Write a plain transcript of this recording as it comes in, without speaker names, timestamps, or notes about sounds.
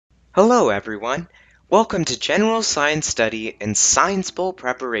Hello everyone! Welcome to General Science Study and Science Bowl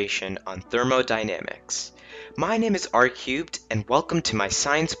preparation on thermodynamics. My name is R Cubed and welcome to my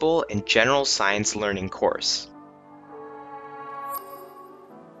Science Bowl and General Science Learning course.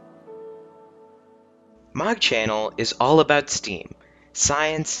 My channel is all about STEAM,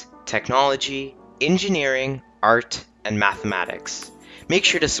 science, technology, engineering, art, and mathematics. Make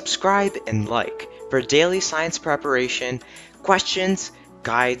sure to subscribe and like for daily science preparation, questions,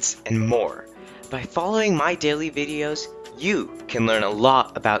 guides, and more. By following my daily videos, you can learn a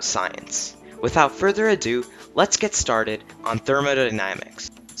lot about science. Without further ado, let's get started on thermodynamics.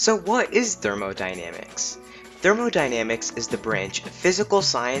 So what is thermodynamics? Thermodynamics is the branch of physical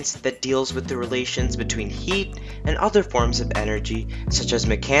science that deals with the relations between heat and other forms of energy, such as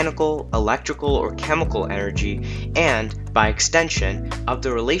mechanical, electrical, or chemical energy, and, by extension, of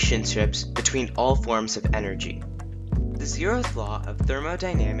the relationships between all forms of energy. The zeroth law of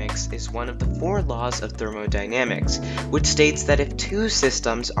thermodynamics is one of the four laws of thermodynamics, which states that if two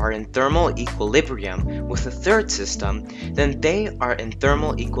systems are in thermal equilibrium with a third system, then they are in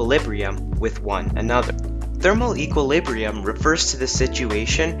thermal equilibrium with one another. Thermal equilibrium refers to the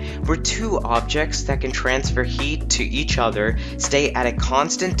situation where two objects that can transfer heat to each other stay at a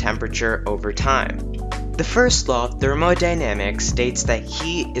constant temperature over time. The first law of thermodynamics states that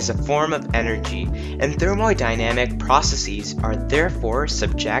heat is a form of energy, and thermodynamic processes are therefore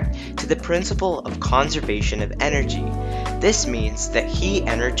subject to the principle of conservation of energy. This means that heat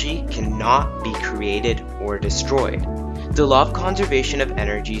energy cannot be created or destroyed. The law of conservation of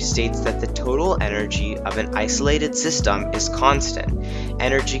energy states that the total energy of an isolated system is constant.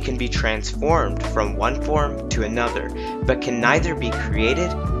 Energy can be transformed from one form to another, but can neither be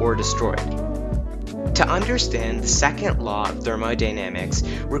created or destroyed. To understand the second law of thermodynamics,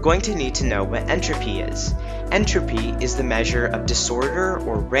 we're going to need to know what entropy is. Entropy is the measure of disorder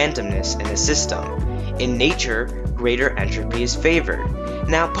or randomness in a system. In nature, greater entropy is favored.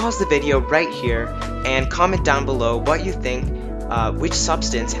 Now pause the video right here and comment down below what you think which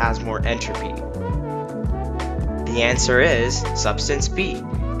substance has more entropy. The answer is substance B.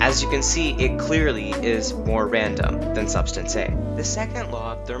 As you can see, it clearly is more random than substance A. The second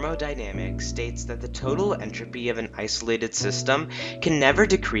law of thermodynamics states that the total entropy of an isolated system can never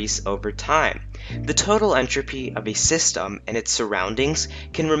decrease over time. The total entropy of a system and its surroundings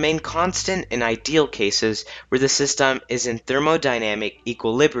can remain constant in ideal cases where the system is in thermodynamic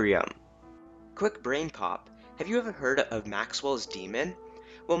equilibrium. Quick brain pop. Have you ever heard of Maxwell's demon?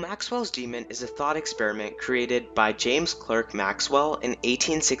 Well, Maxwell's demon is a thought experiment created by James Clerk Maxwell in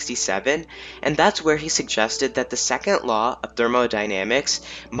 1867, and that's where he suggested that the second law of thermodynamics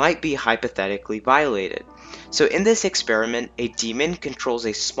might be hypothetically violated. So in this experiment, a demon controls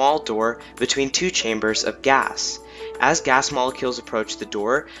a small door between two chambers of gas. As gas molecules approach the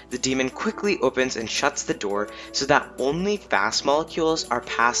door, the demon quickly opens and shuts the door so that only fast molecules are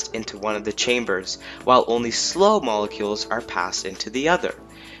passed into one of the chambers, while only slow molecules are passed into the other.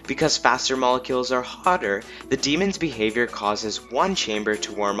 Because faster molecules are hotter, the demon's behavior causes one chamber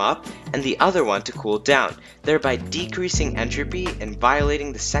to warm up and the other one to cool down, thereby decreasing entropy and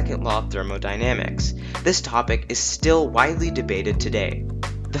violating the second law of thermodynamics. This topic is still widely debated today.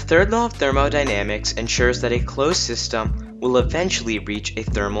 The third law of thermodynamics ensures that a closed system will eventually reach a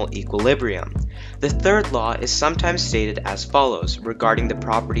thermal equilibrium. The third law is sometimes stated as follows regarding the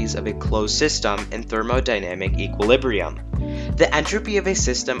properties of a closed system in thermodynamic equilibrium. The entropy of a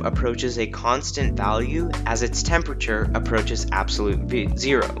system approaches a constant value as its temperature approaches absolute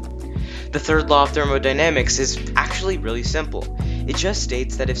zero. The third law of thermodynamics is actually really simple. It just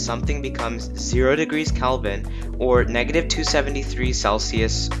states that if something becomes 0 degrees Kelvin or negative 273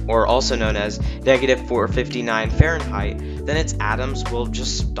 Celsius, or also known as negative 459 Fahrenheit, then its atoms will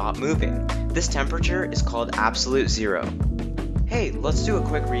just stop moving. This temperature is called absolute zero. Hey, let's do a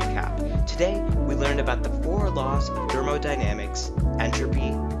quick recap. Today, we learned about the four laws of thermodynamics: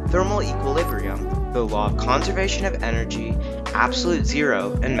 entropy, thermal equilibrium, the law of conservation of energy, absolute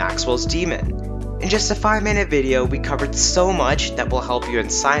zero, and Maxwell's demon. In just a 5-minute video, we covered so much that will help you in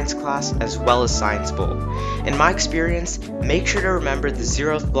science class as well as Science Bowl. In my experience, make sure to remember the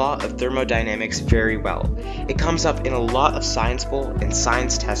zeroth law of thermodynamics very well. It comes up in a lot of Science Bowl and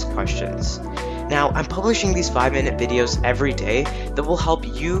science test questions. Now, I'm publishing these 5-minute videos every day that will help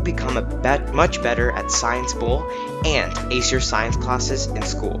you become much better at Science Bowl and ace your science classes in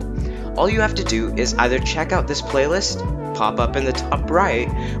school. All you have to do is either check out this playlist, pop up in the top right,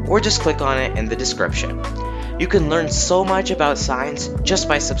 or just click on it in the description. You can learn so much about science just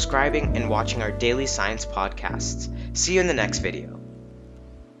by subscribing and watching our daily science podcasts. See you in the next video.